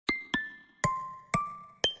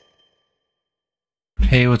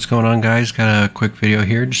Hey, what's going on, guys? Got a quick video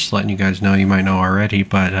here, just letting you guys know, you might know already,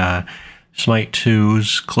 but Smite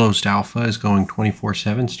 2's closed alpha is going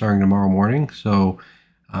 24/7 starting tomorrow morning. So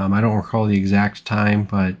I don't recall the exact time,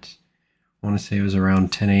 but I want to say it was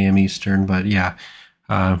around 10 a.m. Eastern. But yeah,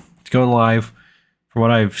 it's going live. From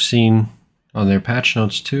what I've seen on their patch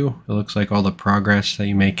notes too, it looks like all the progress that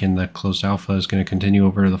you make in the closed alpha is going to continue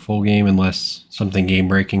over to the full game unless something game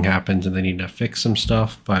breaking happens and they need to fix some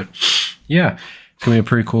stuff. But yeah, it's gonna be a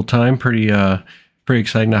pretty cool time. Pretty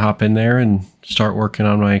exciting to hop in there and start working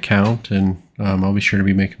on my account. And I'll be sure to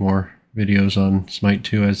be making more videos on Smite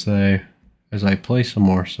 2 as I play some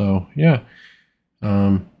more. So yeah,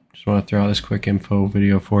 just want to throw out this quick info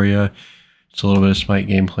video for you. It's a little bit of Smite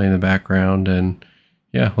gameplay in the background, and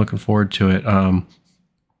yeah, looking forward to it. I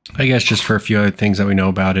guess just for a few other things that we know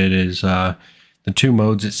about it is the two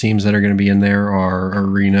modes it seems that are going to be in there are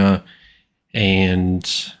Arena and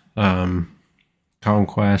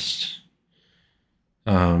Conquest.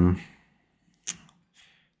 They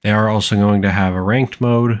are also going to have a ranked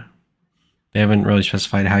mode. They haven't really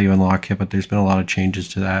specified how you unlock it, but there's been a lot of changes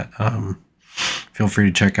to that. Feel free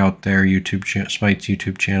to check out their Smite's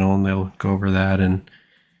YouTube channel, and they'll go over that. And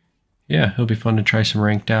yeah, it'll be fun to try some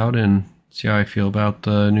ranked out and see how I feel about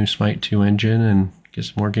the new Smite 2 engine and get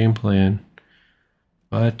some more gameplay in.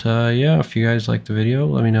 But yeah, if you guys like the video,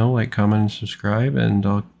 let me know, like, comment, and subscribe, and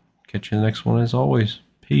I'll catch you in the next one as always.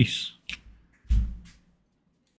 Peace.